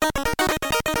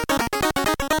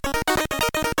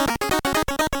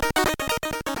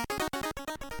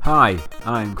Hi,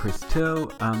 I'm Chris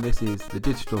Till, and this is the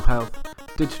Digital Health,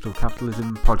 Digital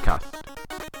Capitalism podcast.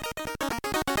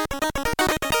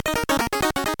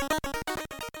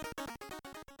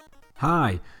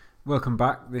 Hi, welcome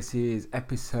back. This is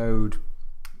episode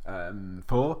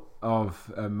 4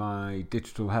 of my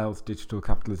Digital Health, Digital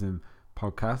Capitalism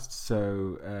podcast.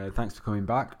 So thanks for coming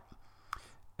back.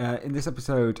 In this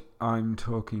episode, I'm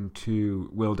talking to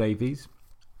Will Davies,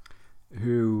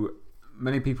 who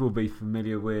many people will be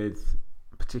familiar with,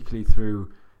 particularly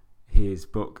through his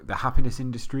book, The Happiness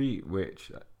Industry,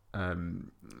 which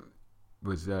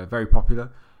was very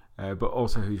popular, but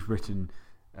also who's written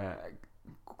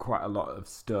quite a lot of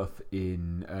stuff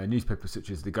in newspapers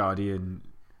such as The Guardian,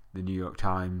 The New York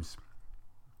Times,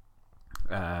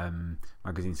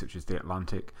 magazines such as The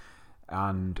Atlantic,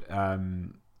 and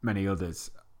many others.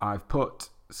 I've put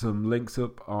some links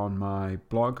up on my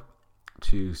blog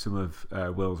to some of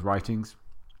Will's writings,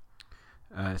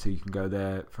 so you can go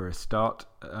there for a start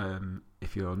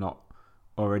if you're not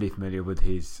already familiar with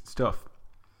his stuff.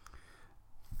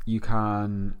 You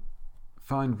can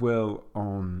find Will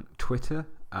on Twitter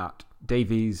at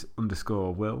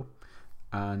Davies_Will,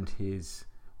 and his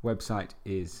website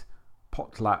is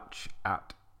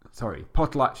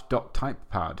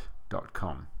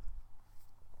potlatch.typepad.com.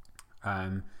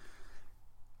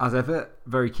 As ever,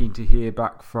 very keen to hear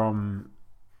back from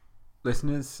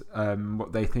listeners,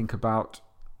 what they think about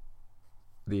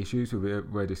the issues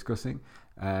we're discussing.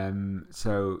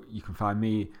 So you can find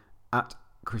me at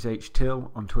Chris H.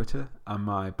 Till on Twitter, and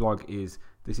my blog is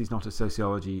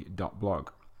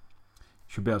thisisnotasociology.blog. You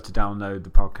should be able to download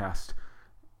the podcast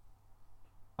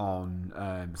on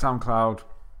SoundCloud,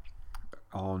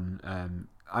 on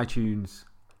iTunes,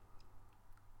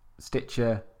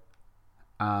 Stitcher,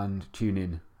 and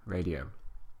TuneIn Radio.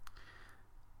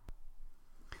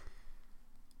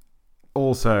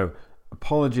 Also,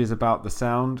 apologies about the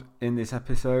sound in this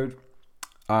episode.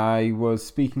 I was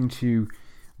speaking to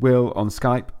Will on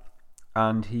Skype,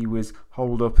 and he was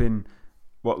holed up in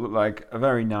what looked like a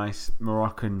very nice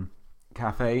Moroccan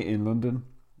cafe in London.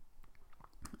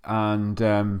 And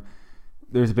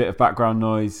there's a bit of background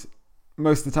noise.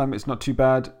 Most of the time it's not too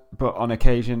bad, but on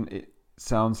occasion it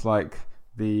sounds like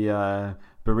the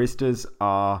baristas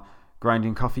are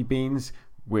grinding coffee beans,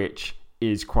 which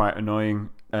is quite annoying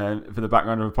for the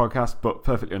background of a podcast, but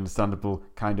perfectly understandable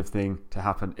kind of thing to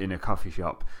happen in a coffee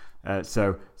shop.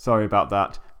 So sorry about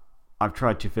that. I've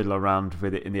tried to fiddle around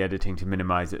with it in the editing to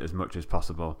minimize it as much as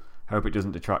possible. Hope it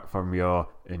doesn't detract from your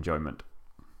enjoyment.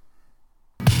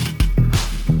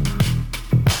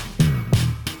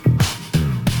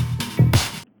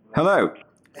 Hello.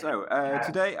 So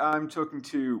today I'm talking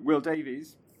to Will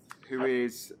Davies, who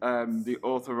is the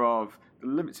author of The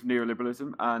Limits of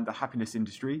Neoliberalism and The Happiness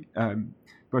Industry,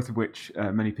 both of which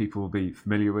many people will be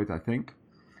familiar with, I think.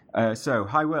 So,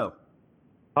 hi, Will.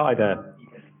 Hi there.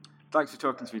 Thanks for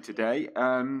talking to me today.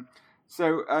 I've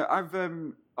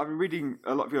been reading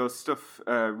a lot of your stuff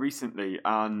recently,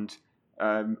 and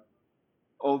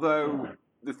although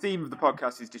the theme of the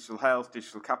podcast is digital health,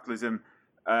 digital capitalism,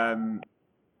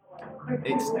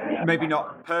 it's maybe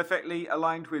not perfectly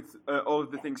aligned with all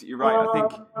of the things that you write. I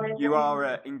think you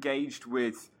are engaged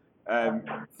with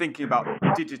thinking about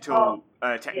digital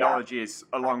technologies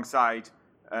alongside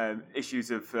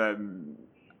issues of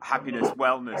happiness,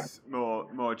 wellness,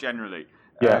 more generally.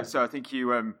 Yeah. So I think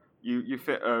you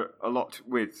fit a lot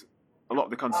with a lot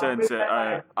of the concerns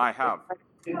that I have.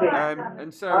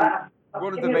 And so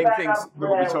one of the main things that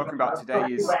we'll be talking about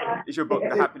today is your book,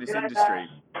 The Happiness Industry.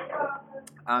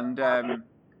 And I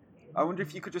wonder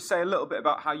if you could just say a little bit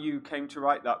about how you came to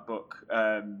write that book.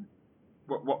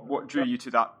 What drew you to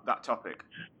that topic?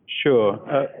 Sure.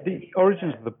 The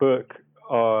origins of the book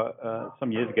are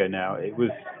some years ago now.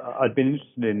 I'd been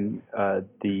interested in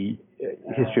the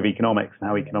history of economics and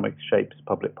how economics shapes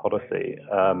public policy.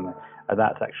 And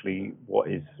that's actually what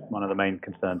is one of the main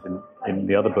concerns in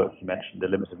the other book you mentioned, The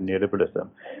Limits of Neoliberalism.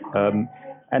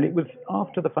 And it was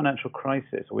after the financial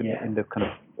crisis, or in the kind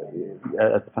of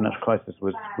as the financial crisis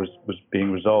was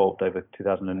being resolved over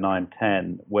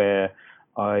 2009-10, where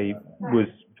I was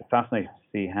fascinated to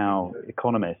see how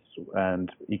economists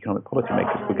and economic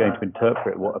policymakers were going to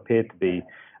interpret what appeared to be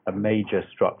a major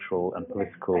structural and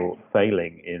political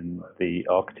failing in the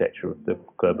architecture of the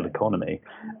global economy,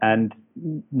 and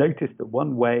noticed that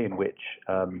one way in which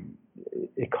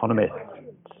economists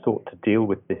sought to deal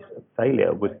with this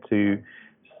failure was to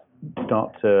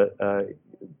start to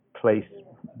place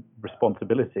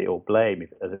responsibility or blame,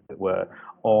 as it were,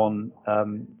 on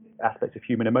aspects of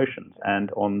human emotions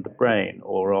and on the brain,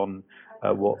 or on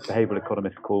what behavioral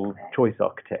economists call choice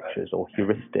architectures or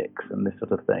heuristics and this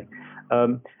sort of thing.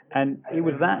 And it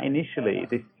was that initially,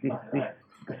 this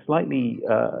slightly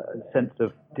sense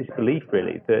of disbelief,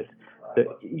 really, that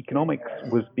economics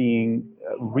was being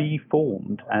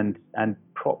reformed and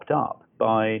propped up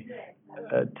by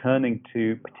turning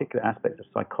to particular aspects of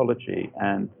psychology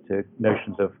and to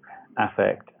notions of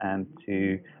affect and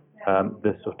to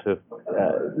the sort of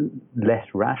less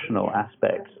rational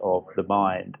aspects of the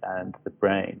mind and the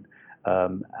brain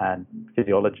and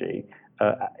physiology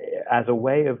as a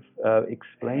way of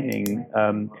explaining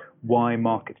why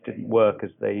markets didn't work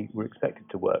as they were expected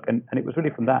to work. And it was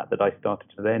really from that I started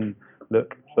to then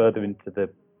look further into the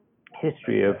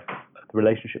history of the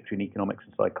relationship between economics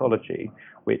and psychology,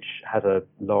 which has a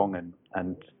long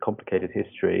and complicated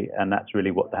history, and that's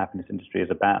really what the happiness industry is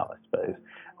about, I suppose.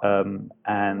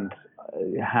 And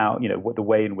how, what the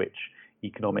way in which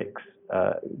economics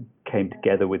came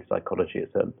together with psychology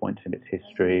at certain points in its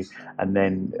history, and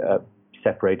then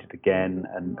separated again,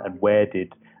 and where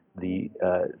did the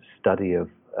study of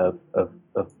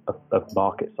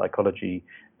market psychology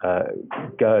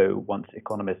go once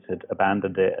economists had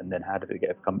abandoned it, and then how did it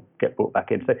get brought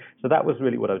back in? So that was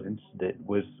really what I was interested in,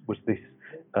 was this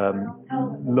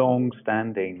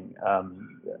long-standing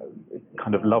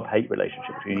kind of love-hate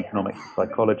relationship between economics and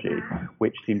psychology,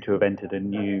 which seemed to have entered a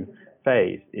new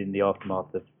phase in the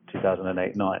aftermath of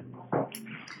 2008-9.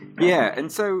 Yeah,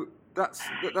 and so that's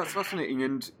fascinating,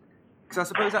 and because I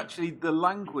suppose actually the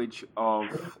language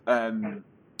of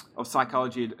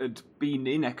psychology had been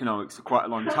in economics for quite a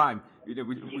long time.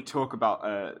 We talk about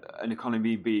an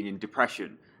economy being in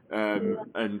depression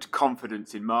and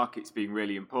confidence in markets being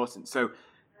really important. So,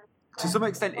 to some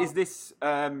extent, is this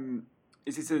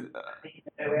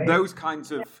those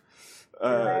kinds of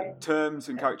terms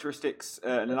and characteristics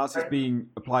and analysis being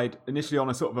applied initially on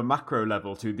a sort of a macro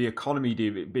level to the economy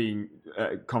being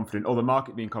confident or the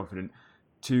market being confident,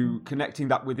 to connecting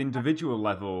that with individual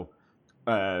level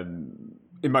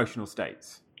emotional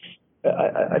states?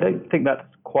 I don't think that's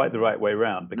quite the right way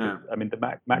around, because I mean the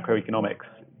macroeconomics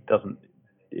doesn't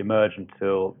emerge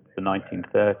until the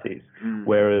 1930s,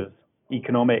 whereas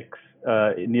economics,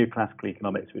 neoclassical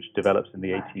economics, which develops in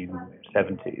the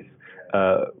 1870s,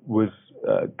 was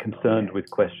concerned with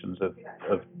questions of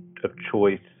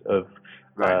choice, of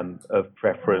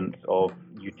preference, of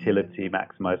utility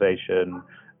maximization,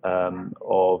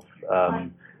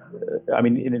 I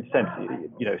mean, in a sense,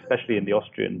 especially in the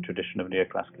Austrian tradition of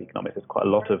neoclassical economics, there's quite a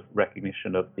lot of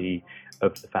recognition of the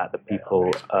fact that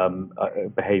people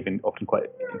behave in often quite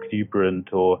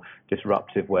exuberant or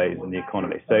disruptive ways in the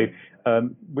economy. So,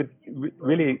 with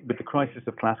the crisis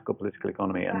of classical political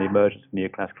economy and the emergence of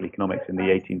neoclassical economics in the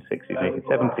 1860s and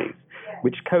 1870s,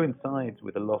 which coincides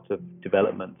with a lot of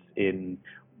developments in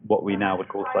what we now would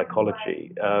call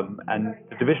psychology, and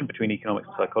the division between economics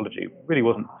and psychology really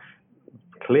wasn't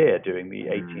clear during the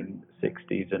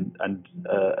 1860s and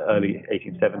early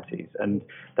 1870s, and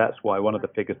that's why one of the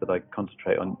figures that I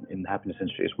concentrate on in the happiness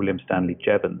industry is William Stanley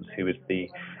Jevons, who is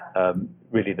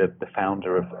really the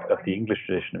founder of the English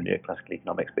tradition of neoclassical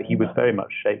economics. But he was very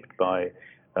much shaped by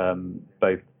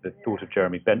both the thought of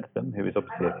Jeremy Bentham, who is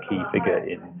obviously a key figure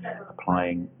in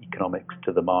applying economics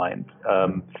to the mind,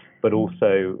 but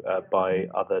also by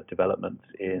other developments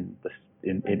in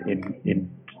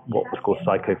what was called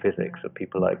psychophysics, of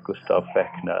people like Gustav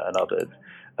Fechner and others,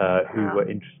 who were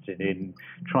interested in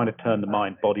trying to turn the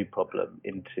mind-body problem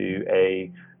into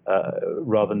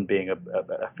rather than being a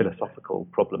philosophical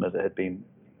problem as it had been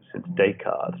since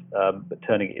Descartes, but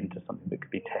turning it into something that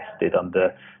could be tested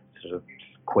under sort of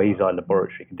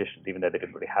quasi-laboratory conditions, even though they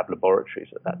didn't really have laboratories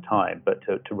at that time, but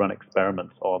to run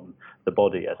experiments on the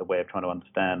body as a way of trying to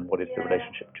understand what is the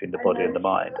relationship between the body and the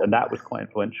mind. And that was quite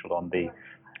influential on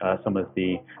some of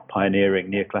the pioneering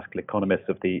neoclassical economists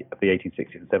of the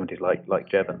 1860s and 70s, like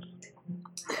Jevons.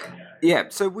 Yeah.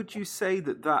 So, would you say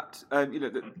that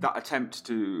attempt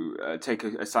to take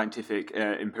a scientific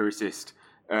empiricist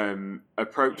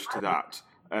approach to that,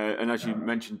 and as you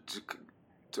mentioned,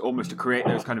 to almost to create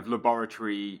those kind of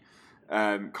laboratory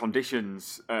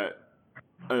conditions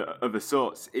of a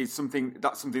sort, is something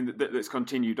that's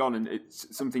continued on, and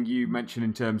it's something you mentioned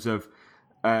in terms of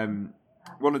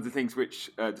one of the things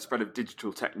which the spread of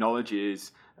digital technology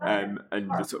is, and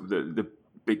the sort of the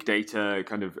big data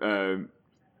kind of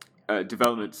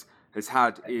developments has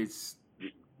had, is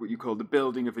what you call the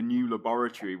building of a new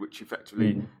laboratory, which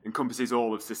effectively encompasses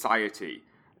all of society.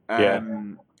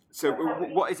 So,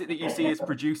 what is it that you see as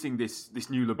producing this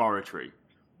new laboratory?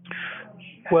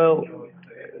 Well,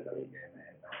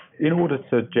 in order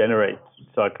to generate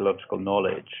psychological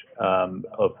knowledge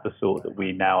of the sort that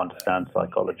we now understand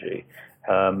psychology,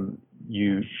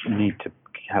 you need to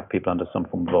have people under some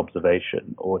form of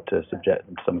observation or to subject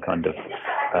them to some kind of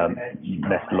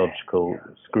methodological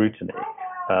scrutiny.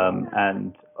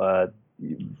 And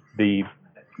the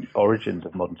origins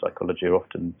of modern psychology are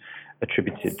often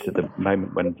attributed to the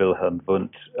moment when Wilhelm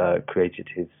Wundt created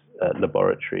his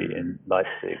laboratory in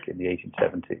Leipzig in the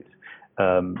 1870s.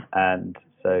 And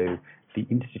so the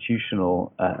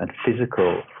institutional and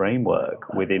physical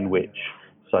framework within which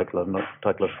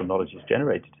psychological knowledge is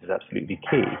generated is absolutely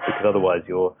key, because otherwise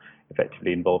you're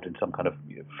effectively involved in some kind of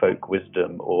folk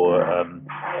wisdom or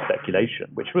speculation,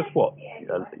 which was what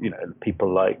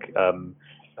people like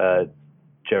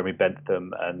Jeremy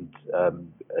Bentham and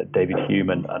David Hume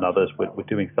and others were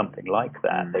doing something like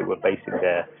that. They were basing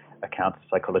their account of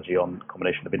psychology on a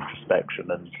combination of introspection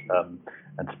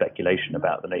and speculation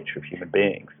about the nature of human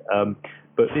beings.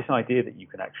 But this idea that you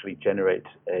can actually generate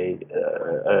a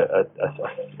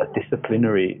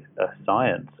disciplinary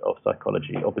science of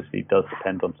psychology obviously does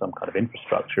depend on some kind of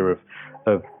infrastructure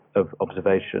of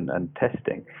observation and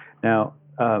testing. Now,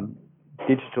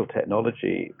 digital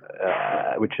technology,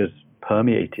 which has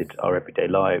permeated our everyday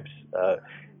lives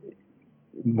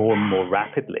more and more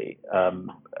rapidly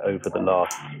over the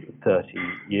last 30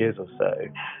 years or so,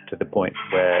 to the point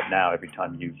where now every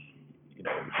time you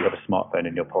have a smartphone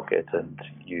in your pocket and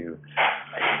you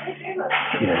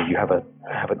have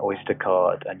an Oyster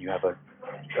card and you have a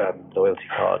loyalty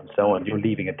card and so on, you're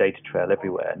leaving a data trail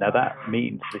everywhere. Now that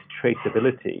means this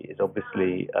traceability is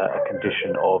obviously a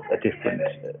condition of a different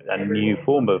and new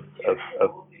form of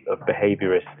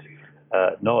behaviorist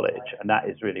knowledge, and that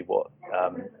is really what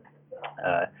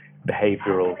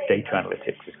behavioral data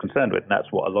analytics is concerned with, and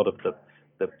that's what a lot of the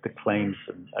claims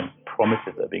and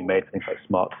promises that are being made for things like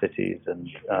smart cities and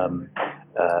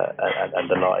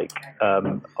the like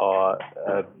are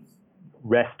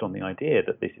rest on the idea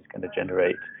that this is going to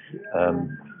generate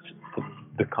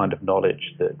the kind of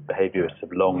knowledge that behaviorists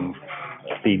have long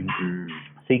been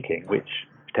seeking, which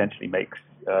potentially makes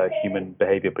human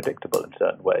behavior predictable in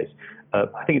certain ways.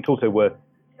 I think it's also worth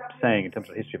saying, in terms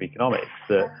of the history of economics,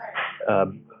 that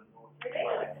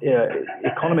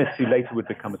economists who later would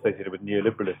become associated with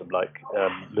neoliberalism, like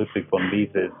Ludwig von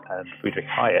Mises and Friedrich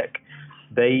Hayek,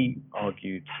 they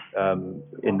argued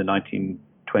in the 1920s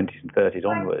and 30s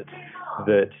onwards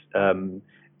that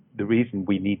the reason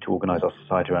we need to organize our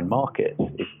society around markets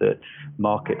is that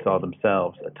markets are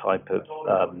themselves a type of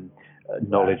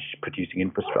knowledge-producing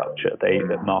infrastructure.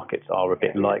 That markets are a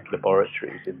bit like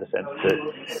laboratories in the sense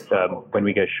that when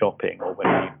we go shopping or when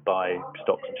we buy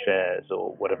stocks and shares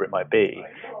or whatever it might be,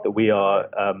 that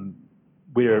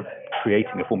we're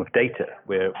creating a form of data.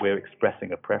 We're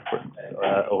expressing a preference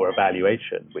or a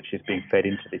valuation, which is being fed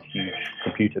into this huge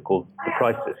computer called the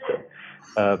price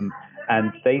system.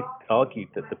 And they argued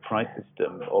that the price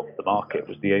system of the market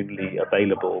was the only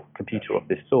available computer of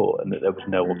this sort, and that there was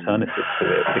no alternative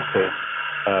to it, because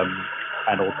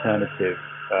an alternative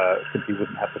simply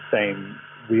wouldn't have the same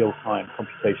real-time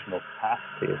computational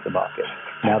capacity as the market.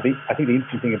 Now, I think the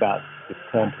interesting thing about this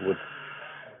turn towards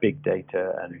big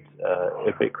data and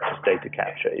ubiquitous data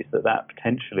capture is that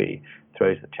potentially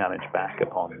throws the challenge back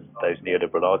upon those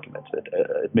neoliberal arguments that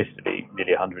admittedly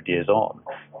nearly 100 years on,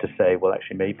 to say, well,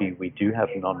 actually maybe we do have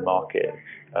non-market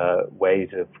ways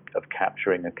of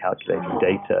capturing and calculating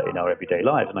data in our everyday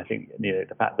lives. And I think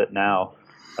the fact that now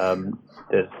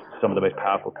there's some of the most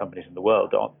powerful companies in the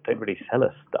world don't really sell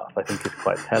us stuff, I think is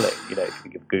quite telling. If you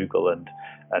think of Google and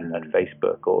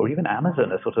Facebook or even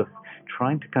Amazon are sort of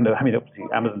trying to obviously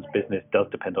Amazon's business does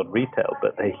depend on retail,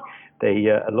 but they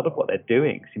a lot of what they're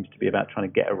doing seems to be about trying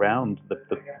to get around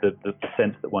the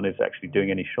sense that one is actually doing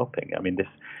any shopping. I mean,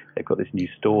 they've got this new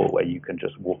store where you can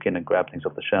just walk in and grab things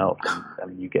off the shelf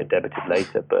and you get debited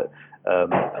later, but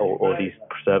or these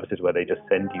services where they just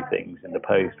send you things in the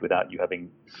post without you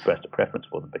having expressed a preference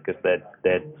for them, because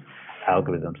their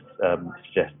algorithms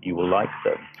suggest you will like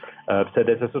them. So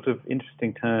there's a sort of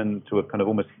interesting turn to a kind of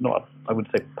almost not, I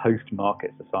wouldn't say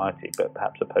post-market society, but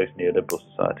perhaps a post-neoliberal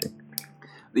society.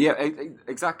 Yeah,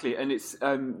 exactly. And it's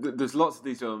there's lots of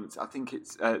these elements. I think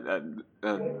it's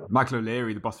Michael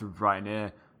O'Leary, the boss of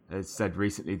Ryanair, has said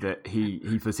recently that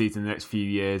he foresees in the next few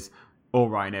years all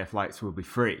Ryanair flights will be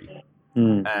free,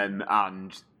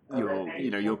 and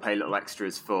you'll pay little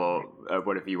extras for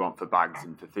whatever you want for bags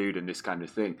and for food and this kind of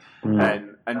thing.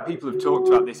 And people have talked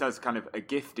about this as kind of a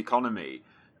gift economy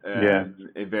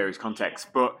in various contexts.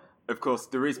 But of course,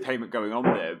 there is payment going on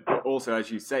there. But also, as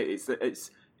you say,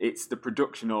 it's the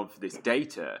production of this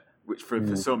data, which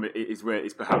for some is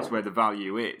perhaps where the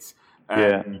value is.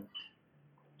 And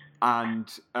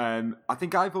I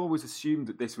think I've always assumed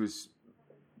that this was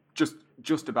just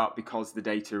just about because the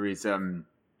data is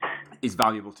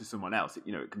valuable to someone else.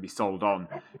 It can be sold on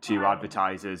to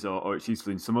advertisers, or it's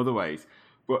useful in some other ways.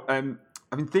 But I've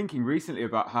been thinking recently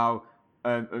about how,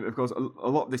 of course, a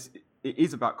lot of this it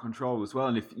is about control as well.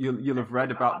 And if you'll have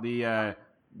read about the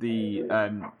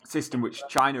system which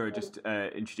China are just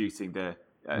introducing,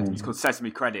 it's called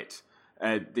Sesame Credit.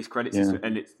 This credit system,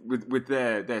 and it's with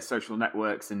their social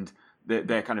networks and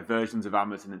their kind of versions of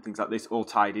Amazon and things like this all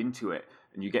tied into it,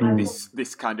 and you get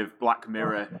this kind of Black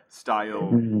Mirror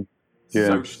style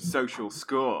social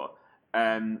score.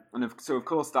 So of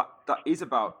course that is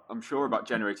about, I'm sure, about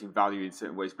generating value in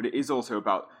certain ways, but it is also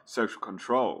about social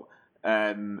control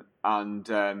and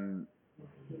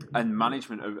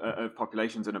management of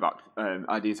populations, and about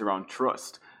ideas around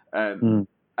trust. And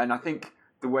I think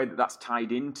the way that that's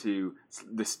tied into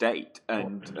the state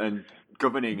and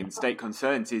governing and state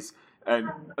concerns is,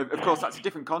 of course, that's a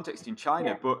different context in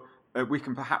China, but we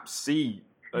can perhaps see.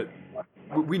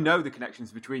 We know the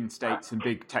connections between states and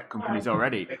big tech companies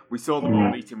already. We saw them all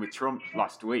meeting with Trump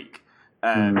last week,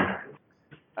 and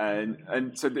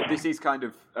so this is kind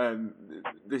of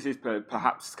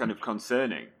perhaps kind of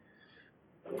concerning,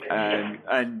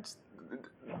 and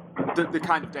the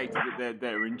kind of data that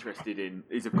they're interested in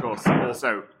is, of course,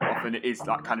 also often it is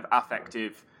that kind of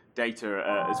affective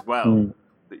data as well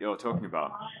that you're talking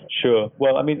about. Sure.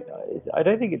 Well, I mean, I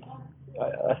don't think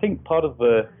I think part of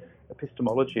the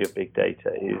epistemology of big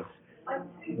data is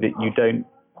that you don't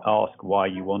ask why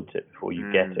you want it before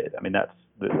you get it. I mean, that's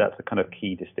a kind of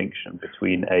key distinction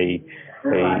between a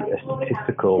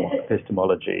statistical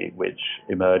epistemology which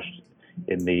emerged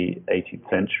in the 18th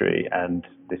century and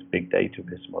this big data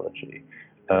epistemology,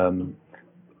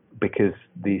 because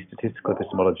the statistical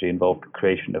epistemology involved the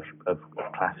creation of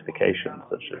classifications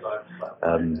such as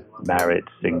married,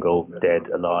 single, dead,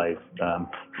 alive,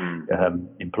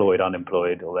 employed,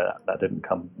 unemployed. Although that didn't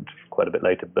come quite a bit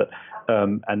later, but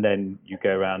and then you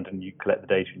go around and you collect the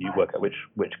data and you work out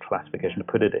which classification to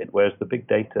put it in. Whereas the big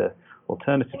data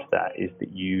alternative to that is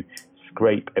that you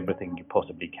scrape everything you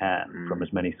possibly can from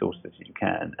as many sources as you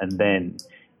can, and then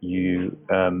you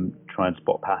try and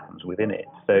spot patterns within it.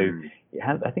 So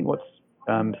I think what's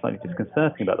slightly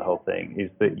disconcerting about the whole thing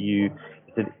is that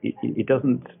it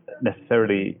doesn't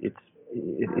necessarily,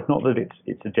 it's not that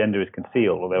its agenda is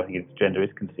concealed, although I think its agenda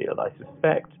is concealed. I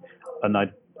suspect, and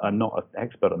I'm not an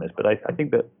expert on this, but I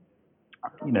think that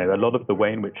a lot of the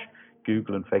way in which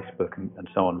Google and Facebook and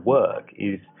so on work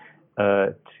is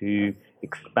to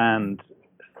expand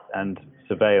and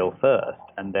surveil first,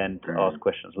 and then to ask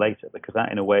questions later, because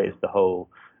that, in a way, is the whole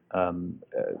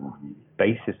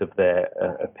basis of their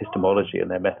epistemology and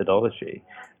their methodology.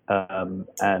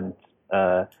 And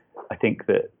I think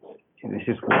that this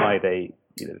is why I think,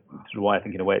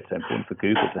 in a way, it's so important for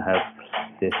Google to have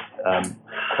this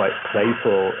quite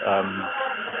playful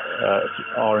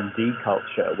R&D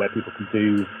culture where people can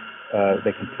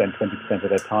they can spend 20% of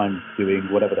their time doing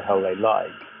whatever the hell they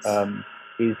like.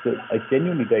 Is that I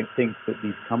genuinely don't think that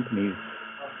these companies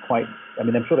quite. I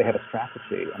mean, I'm sure they have a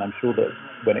strategy, and I'm sure that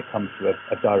when it comes to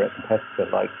a direct competitor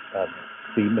like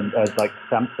Siemens, like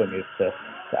Samsung is to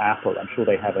Apple, I'm sure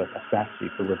they have a strategy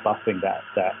for rebuffing that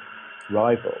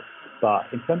rival. But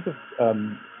in terms of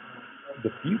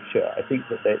the future, I think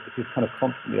that this is kind of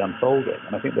constantly unfolding,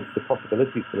 and I think that the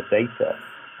possibilities for the data,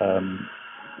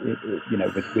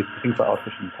 with things like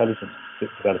artificial intelligence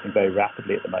developing very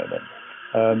rapidly at the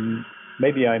moment.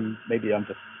 Maybe I'm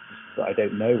just I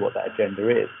don't know what that agenda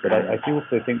is, but I do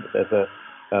also think that there's a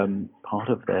part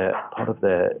of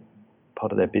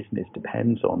their business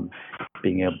depends on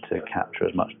being able to capture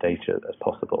as much data as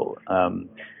possible,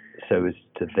 so as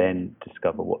to then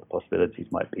discover what the possibilities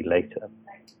might be later.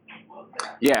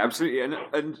 Yeah, absolutely,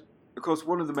 and of course,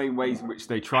 one of the main ways in which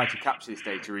they try to capture this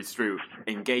data is through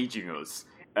engaging us,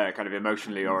 kind of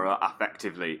emotionally or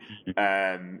affectively.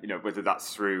 Whether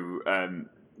that's through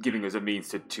giving us a means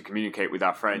to communicate with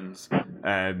our friends,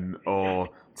 or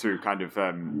through kind of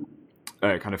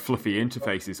fluffy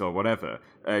interfaces or whatever,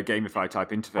 gamified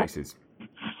type interfaces.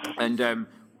 And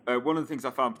one of the things I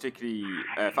found particularly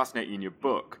fascinating in your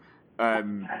book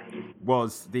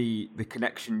was the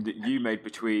connection that you made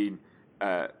between,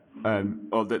 or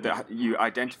that you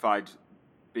identified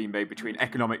being made between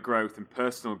economic growth and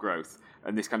personal growth,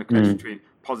 and this kind of connection between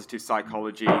positive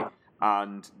psychology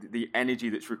and the energy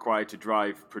that's required to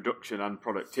drive production and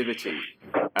productivity.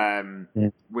 And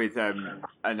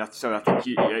so I think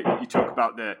you talk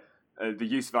about the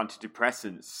use of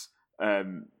antidepressants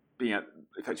being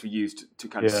effectively used to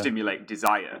kind of stimulate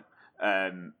desire.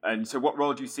 And so, what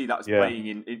role do you see that as playing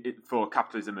in for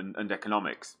capitalism and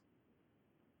economics?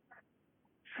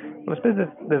 Well, I suppose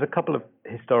there's a couple of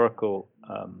historical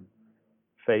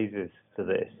phases to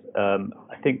this.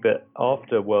 I think that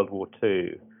after World War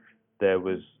II, there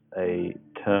was a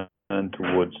turn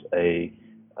towards a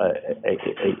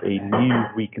new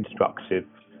reconstructive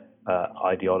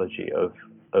ideology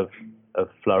of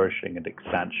flourishing and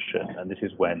expansion, and this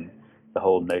is when the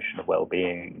whole notion of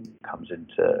well-being comes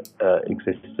into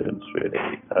existence.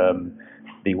 Really,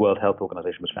 the World Health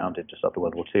Organization was founded just after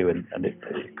World War II, and it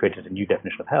created a new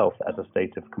definition of health as a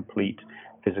state of complete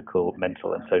physical,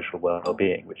 mental, and social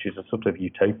well-being, which is a sort of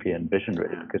utopian vision,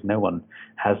 really, because no one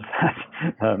has that.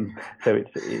 So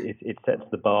it sets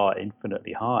the bar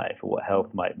infinitely high for what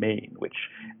health might mean, which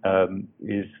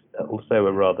is also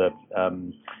a rather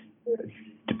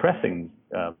depressing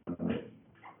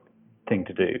thing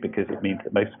to do, because it means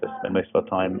that most of us spend most of our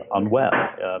time unwell,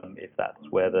 if that's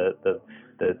where the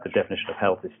definition of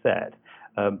health is set.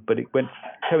 But it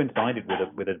coincided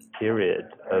with a period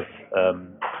of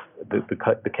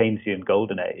the Keynesian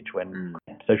golden age, when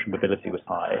social mobility was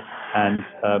high, and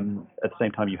at the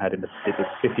same time you had in the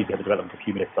 50s you had the development of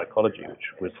humanist psychology,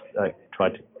 which was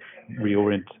tried to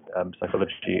reorient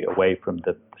psychology away from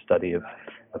the study of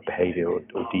behavior or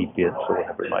deviance or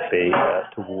whatever it might be,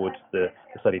 towards the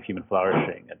study of human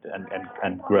flourishing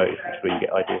and growth, which is where you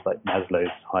get ideas like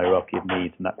Maslow's hierarchy of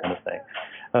needs and that kind of thing.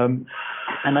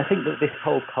 And I think that this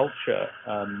whole culture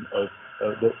of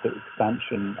the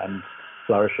expansion and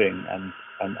flourishing and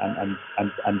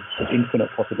infinite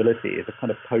possibility is a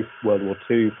kind of post-World War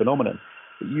II phenomenon.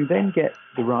 But you then get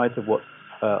the rise of what's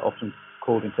often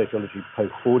called in sociology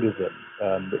post-Fordism,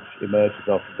 which emerges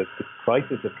after the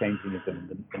crisis of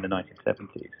Keynesianism in the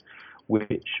 1970s,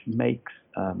 which makes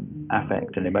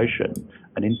affect and emotion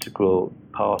an integral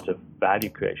part of value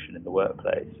creation in the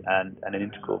workplace, and an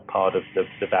integral part of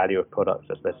the value of products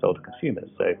as they're sold to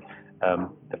consumers. So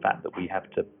the fact that we have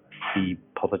to be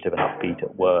positive and upbeat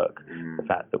at work, the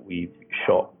fact that we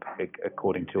shop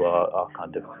according to our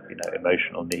kind of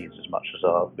emotional needs as much as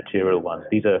our material ones.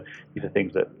 These are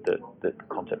things that the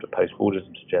concept of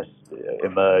post-Fordism suggests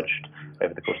emerged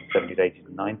over the course of the 70s, 80s,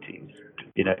 and 90s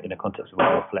in a context of a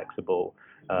more flexible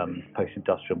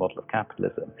post-industrial model of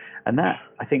capitalism, and that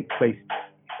I think placed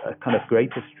a kind of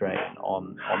greater strain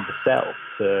on the self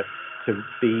to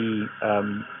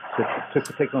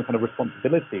take on kind of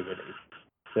responsibility, really.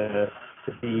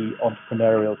 To be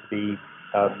entrepreneurial, to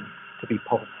be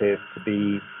positive, to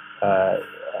be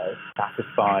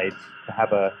satisfied, to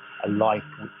have a life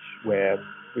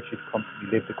which is constantly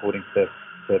lived according to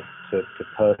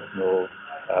personal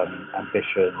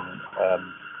ambition,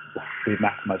 the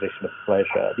maximization of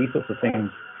pleasure. These sorts of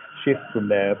things shift from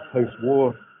their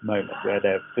post-war moment, where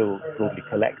they're still broadly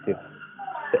collective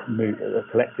mood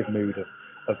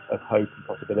of hope and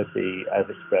possibility, as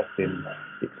expressed in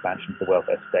the expansion of the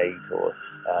welfare state, or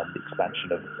the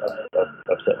expansion of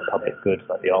certain public goods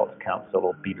like the Arts Council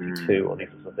or BBC Two, or these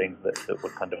sorts of things that were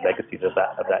kind of legacies of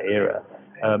that era,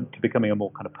 to becoming a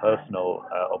more kind of personal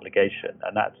obligation.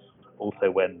 And that's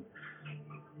also when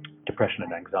depression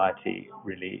and anxiety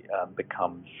really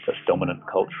become such dominant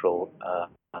cultural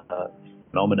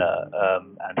phenomena,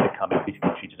 and become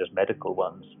increasingly treated as medical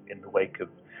ones in the wake of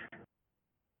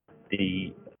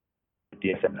the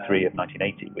DSM-3 of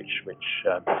 1980, which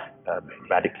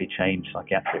radically changed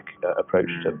psychiatric approach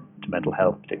to mental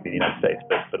health, particularly in the United States,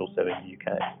 but also in the UK.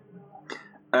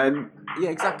 Yeah,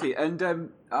 exactly. And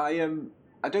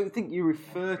I don't think you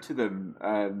refer to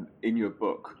them in your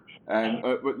book,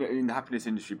 in the happiness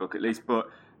industry book at least, but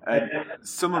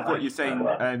some of what you're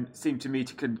saying seem to me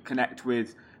to connect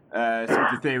with some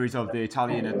of the theories of the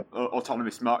Italian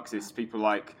autonomous Marxists, people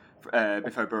like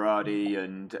Bifo Berardi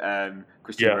and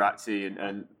Christian Marazzi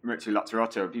and Maurizio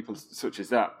Lazzarotto, people such as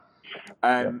that.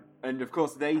 And of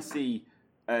course, they see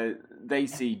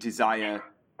desire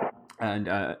and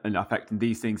affect and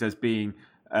these things as being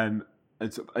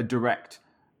a direct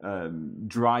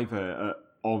driver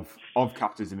of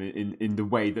capitalism in the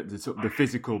way that the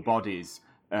physical bodies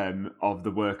of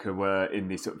the worker were in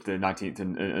the sort of the 19th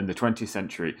and the 20th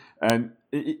century.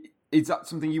 Is that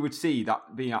something you would see,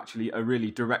 that being actually a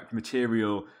really direct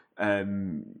material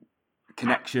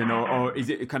connection, or is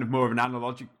it kind of more of an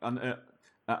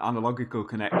analogical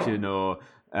connection, or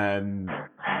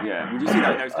would you see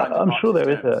that in those kinds of I'm sure there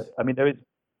terms? there is.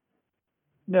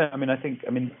 No,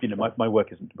 my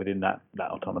work isn't within that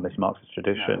autonomous Marxist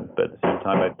tradition, but at the same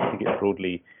time, I think it's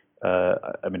broadly.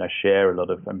 I share a lot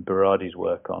of Berardi's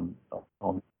work on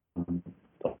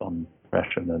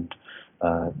depression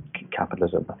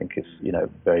capitalism, I think is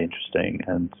very interesting,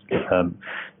 and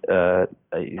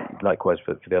likewise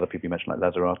for the other people you mentioned,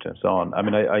 like Lazzarato and so on. I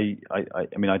mean,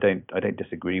 I don't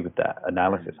disagree with that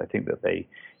analysis. I think that they,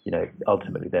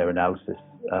 ultimately their analysis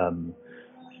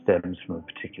stems from a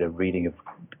particular reading of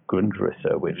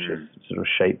Grundrisse, which sort of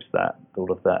shapes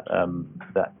all of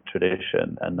that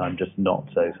tradition. And I'm just not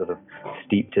so sort of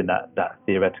steeped in that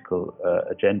theoretical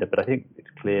agenda. But I think it's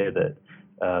clear that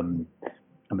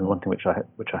one thing which I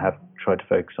have tried to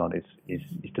focus on is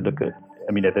to look at.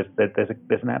 I mean, there's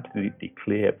an absolutely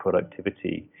clear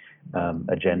productivity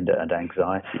agenda and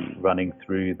anxiety running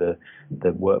through the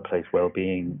workplace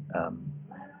well-being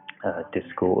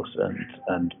discourse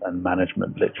and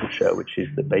management literature, which is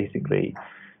that basically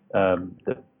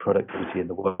the productivity in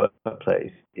the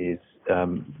workplace is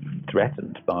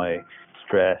threatened by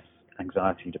stress,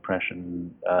 anxiety,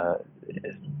 depression,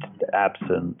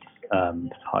 absence,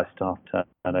 high staff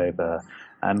turnover,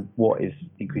 and what is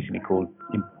increasingly called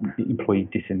employee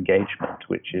disengagement,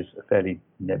 which is a fairly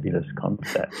nebulous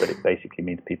concept, but it basically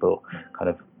means people kind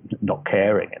of not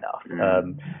caring enough.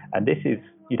 And this is,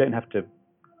 you don't have to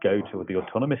go to the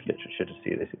autonomous literature to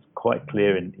see this. It's quite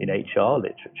clear in HR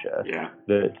literature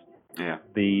that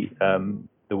the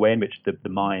way in which the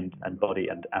mind and body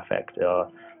and affect are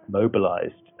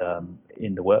mobilized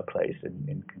in the workplace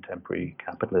in contemporary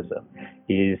capitalism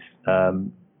is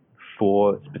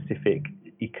for specific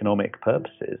economic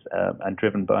purposes and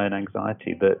driven by an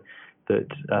anxiety that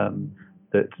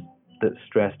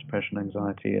stress, depression,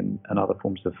 anxiety, and other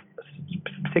forms of,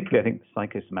 particularly I think,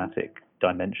 psychosomatic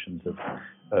dimensions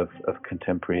of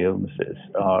contemporary illnesses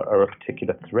are a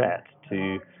particular threat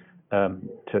to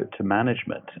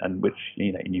management, and which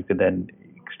you can then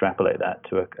extrapolate that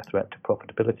to a threat to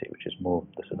profitability, which is more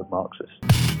the sort of Marxist.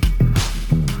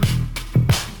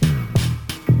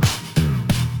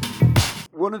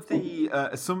 One of the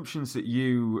assumptions that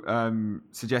you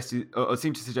suggested, or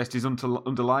seem to suggest, is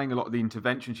underlying a lot of the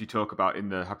interventions you talk about in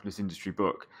the Happiness Industry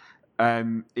book,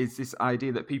 is this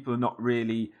idea that people are not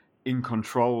really in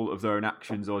control of their own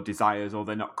actions or desires, or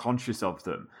they're not conscious of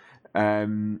them,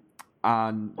 and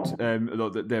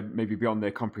that they're maybe beyond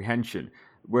their comprehension.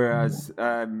 Whereas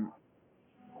the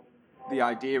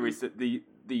idea is that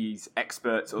these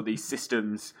experts or these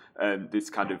systems, this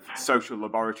kind of social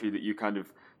laboratory that you kind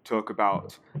of talk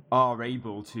about, are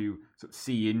able to sort of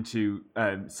see into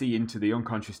the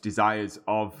unconscious desires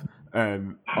of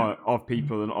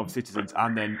people and of citizens,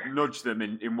 and then nudge them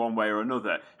in one way or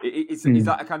another. Is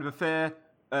that a kind of a fair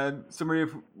summary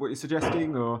of what you're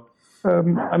suggesting, or? I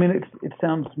mean, it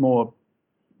sounds a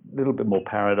little bit more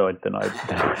paranoid than I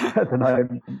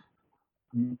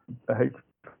hope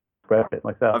express it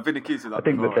myself. I've been accused of that. I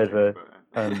think before, that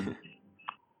there's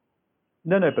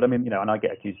No, but I mean, and I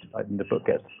get accused. The book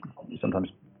gets sometimes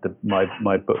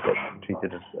my book gets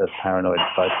treated as paranoid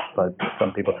by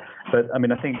some people. But I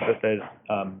mean, I think that there's,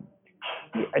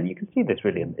 and you can see this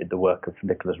really in the work of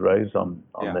Nicholas Rose on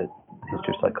the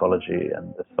history of psychology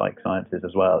and the psych sciences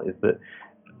as well. Is that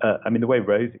I mean, the way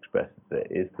Rose expresses it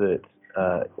is that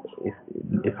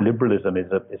if liberalism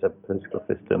is a political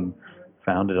system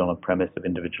founded on a premise of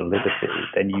individual liberty,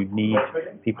 then you need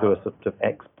people who are sort of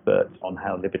experts on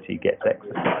how liberty gets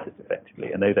exercised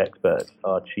effectively. And those experts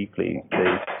are chiefly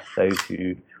those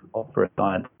who offer a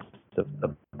science of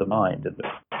the mind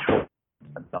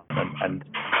and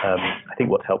I think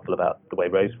what's helpful about the way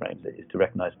Rose frames it is to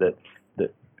recognize that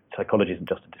psychology isn't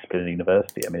just a discipline in a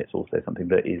university. I mean, it's also something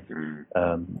that is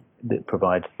that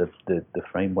provides the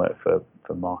framework for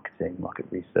marketing, market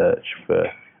research,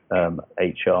 for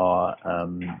HR,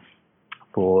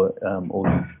 for all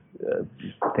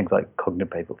these things like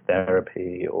cognitive behavioral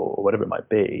therapy or whatever it might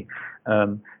be.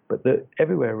 But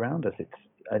everywhere around us,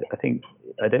 I think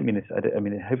I don't mean this. I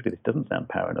mean, hopefully this doesn't sound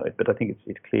paranoid, but I think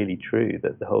it's clearly true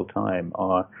that the whole time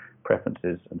our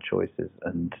preferences and choices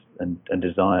and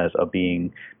desires are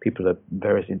being, people at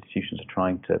various institutions are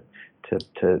trying to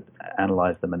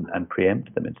analyze them and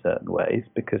preempt them in certain ways,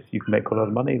 because you can make a lot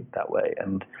of money that way.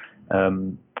 And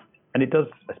it does,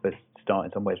 I suppose, start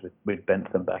in some ways with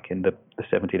Bentham back in the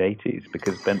 1780s,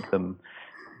 because Bentham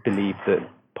believed that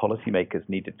policymakers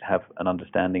needed to have an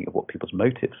understanding of what people's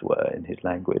motives were, in his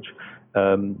language.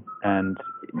 And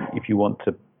if you want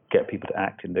to get people to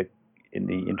act in the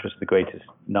interest of the greatest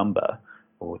number,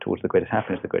 or towards the greatest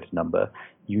happiness, the greatest number,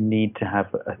 you need to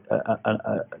have a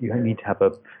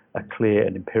clear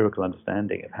and empirical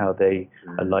understanding of how they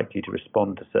are likely to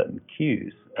respond to certain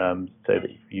cues. So that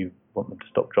if you want them to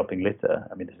stop dropping litter.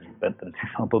 I mean, this isn't Bentham's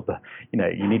example, but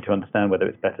you need to understand whether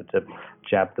it's better to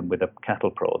jab them with a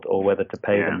cattle prod, or whether to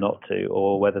pay them not to,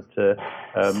 or whether to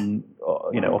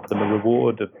offer them a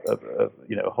reward of a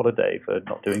holiday for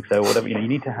not doing so, or whatever. You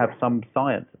need to have some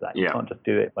science of that. You can't just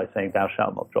do it by saying thou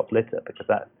shalt not drop litter, because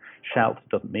that shout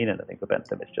doesn't mean anything for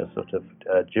Bentham. It's just sort of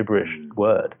a gibberish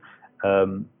word.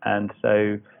 And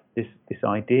so this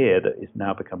idea that is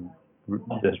now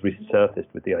has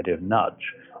resurfaced with the idea of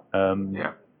nudge,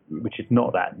 which is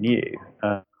not that new.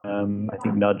 I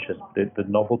think nudge has the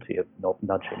novelty of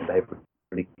nudging in behavioral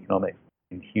economics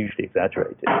is hugely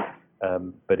exaggerated.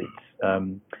 But it's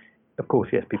of course,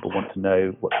 yes, people want to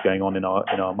know what's going on in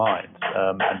our minds,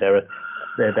 and there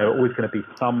are always going to be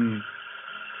some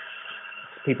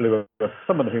people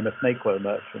some of whom are snake oil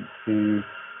merchants who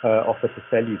offer to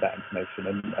sell you that information,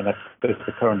 and I suppose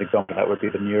the current example of that would be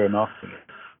the neuromarketing.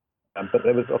 But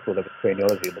there was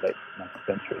craniology in the late 19th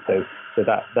century, so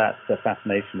that's a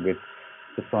fascination with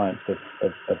the science of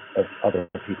other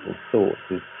people's thoughts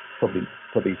is probably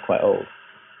quite old.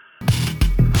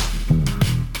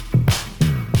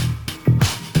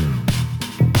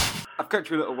 I've kept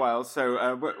you a little while,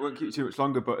 so won't keep you too much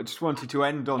longer. But I just wanted to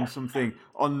end on something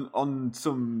on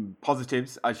some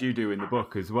positives, as you do in the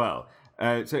book as well.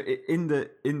 So in the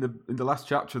last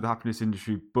chapter of the Happiness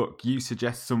Industry book, you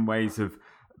suggest some ways of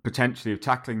potentially of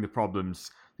tackling the problems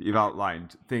that you've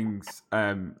outlined. Things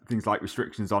like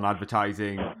restrictions on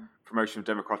advertising, promotion of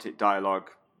democratic dialogue,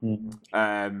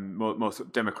 more sort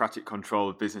of democratic control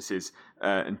of businesses,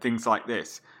 and things like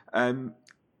this.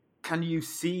 Can you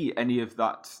see any of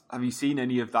that? Have you seen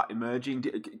any of that emerging?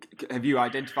 Have you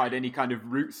identified any kind of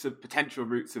potential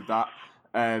roots of that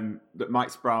that might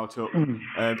sprout up?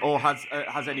 Or has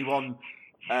anyone?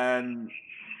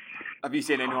 Have you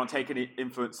seen anyone take any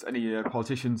influence? Any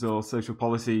politicians or social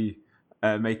policy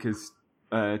makers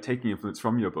taking influence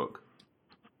from your book?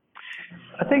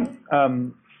 I think.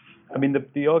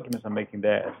 The arguments I'm making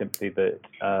there are simply that.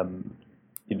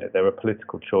 There are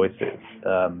political choices,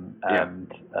 and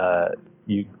that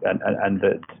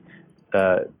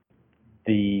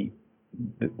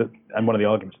and one of the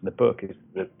arguments in the book is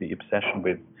that the obsession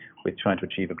with trying to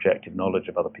achieve objective knowledge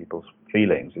of other people's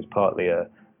feelings is partly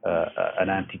an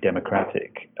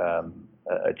anti-democratic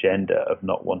agenda of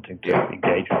not wanting to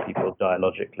engage with people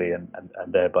dialogically and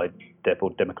therefore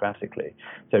democratically.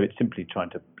 So it's simply trying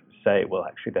to say, well,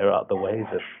 actually, there are other ways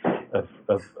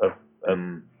of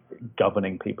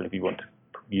governing people, if you want to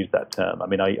use that term. I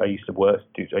mean, I used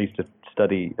to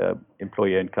study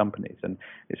employee-owned companies, and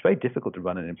it's very difficult to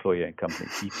run an employee-owned company.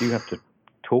 You do have to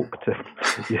talk to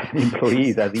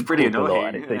employees as equals a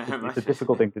lot, and it's a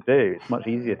difficult thing to do. It's much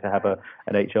easier to have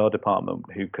an HR department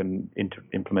who can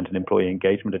implement an employee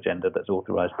engagement agenda that's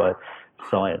authorized by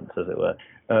science, as it were.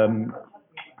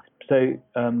 So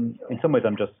in some ways,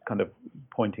 I'm just kind of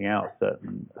pointing out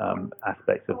certain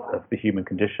aspects of the human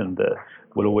condition that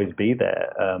will always be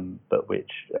there, but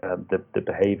which the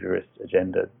behaviorist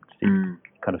agenda seeks to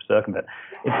kind of circumvent.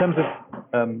 In terms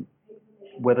of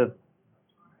whether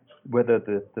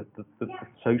the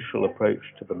social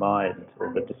approach to the mind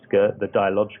or the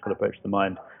dialogical approach to the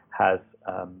mind has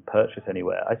purchase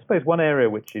anywhere, I suppose one area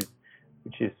which is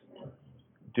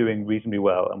doing reasonably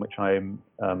well and which I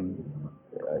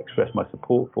express my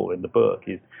support for in the book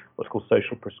is what's called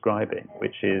social prescribing,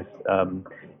 which is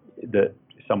that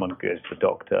someone goes to the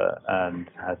doctor and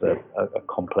has a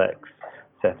complex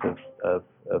set of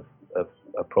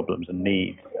problems and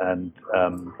needs, and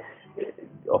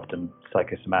often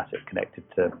psychosomatic, connected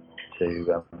to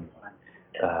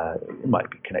it might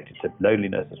be connected to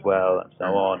loneliness as well, and so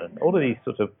on. And all of these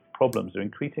sorts of problems are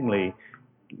increasingly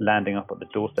landing up at the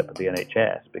doorstep of the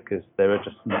NHS because there are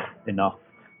just not enough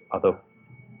other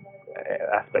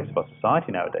aspects of our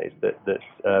society nowadays that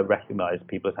recognise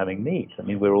people as having needs. I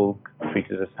mean, we're all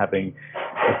treated as being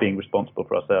responsible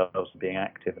for ourselves, being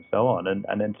active, and so on.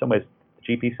 And in some ways, the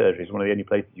GP surgery is one of the only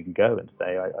places you can go and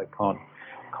say, I can't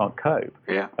cope.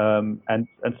 Yeah. And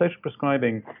social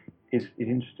prescribing is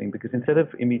interesting because instead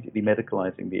of immediately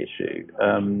medicalising the issue,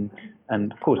 and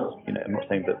of course, I'm not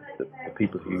saying that the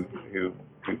people who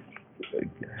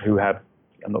have,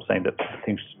 I'm not saying that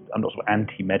things, I'm not sort of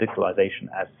anti-medicalisation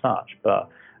as such, but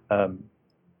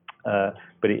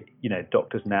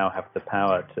doctors now have the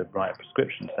power to write a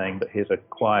prescription saying that here's a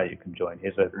choir you can join,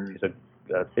 here's a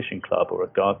fishing club or a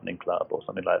gardening club or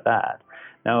something like that.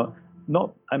 Now,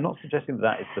 I'm not suggesting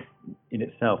that is in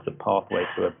itself the pathway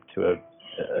to a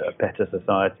better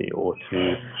society or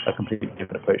to a completely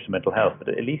different approach to mental health, but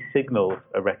it at least signals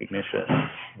a recognition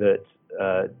that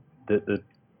the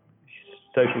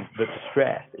that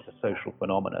distress is a social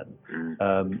phenomenon,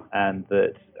 and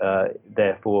that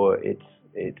therefore it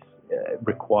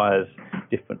requires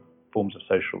different forms of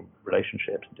social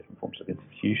relationships and different forms of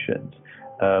institutions,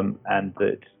 and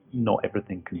that not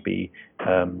everything can be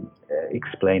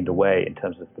explained away in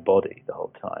terms of the body the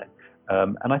whole time.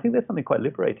 And I think there's something quite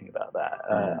liberating about that.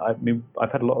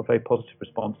 I've had a lot of very positive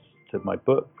response to my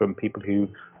book from people who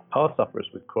are sufferers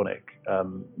with chronic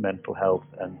mental health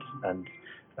and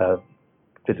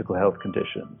physical health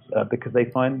conditions, because they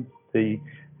find the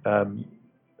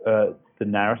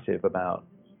narrative about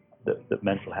that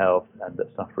mental health and that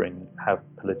suffering have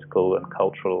political and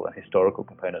cultural and historical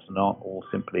components, and not all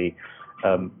simply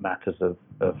matters of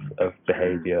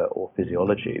behavior or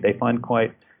physiology. They find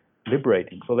quite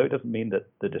liberating. So although it doesn't mean that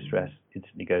the distress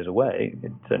instantly goes away,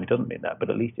 it certainly doesn't mean that, but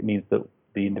at least it means that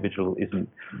the individual isn't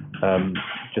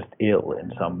just ill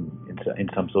in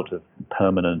some sort of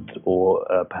permanent or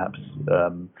perhaps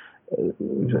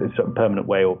permanent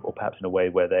way, or perhaps in a way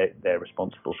where they're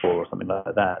responsible for, or something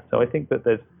like that. So I think that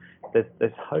there's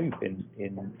hope in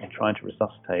trying to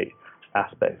resuscitate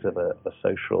aspects of a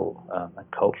social and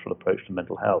cultural approach to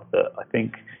mental health that I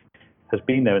think has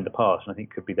been there in the past, and I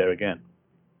think could be there again.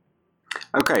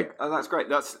 Okay, that's great.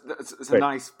 That's a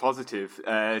nice positive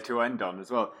to end on as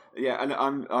well. Yeah, and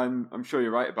I'm sure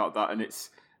you're right about that. And it's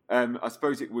I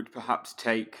suppose it would perhaps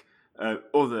take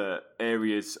other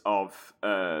areas of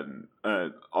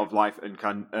life and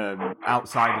can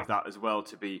outside of that as well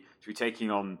to be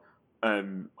taking on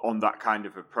that kind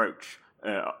of approach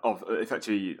of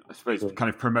effectively, I suppose, kind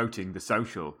of promoting the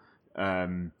social.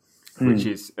 Which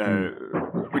is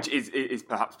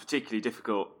perhaps particularly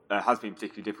difficult, has been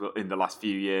particularly difficult in the last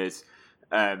few years,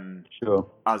 sure,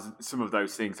 as some of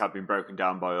those things have been broken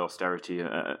down by austerity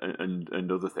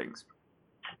and other things.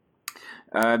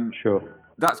 Sure,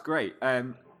 that's great.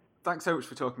 Thanks so much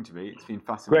for talking to me. It's been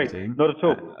fascinating. Great, not at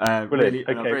all. Brilliant.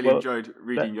 I've really enjoyed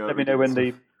reading your. Let me know when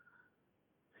the.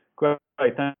 Great,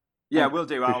 thanks. Yeah, we'll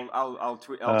do. I'll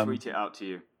tweet it out to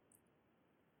you.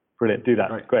 Brilliant. Do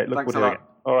that. Great. Look forward to doing it.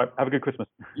 All right. Have a good Christmas.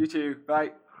 You too.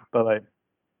 Bye. Bye-bye.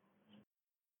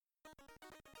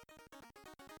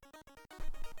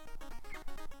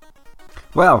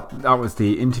 Well, that was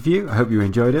the interview. I hope you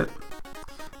enjoyed it.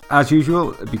 As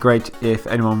usual, it'd be great if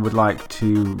anyone would like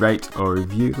to rate or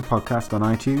review the podcast on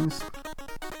iTunes.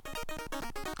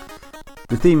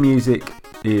 The theme music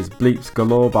is Bleeps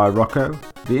Galore by Rocco.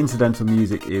 The incidental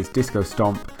music is Disco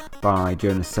Stomp by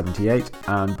Jonas78,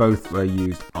 and both were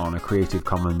used on a Creative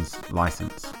Commons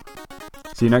license.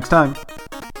 See you next time.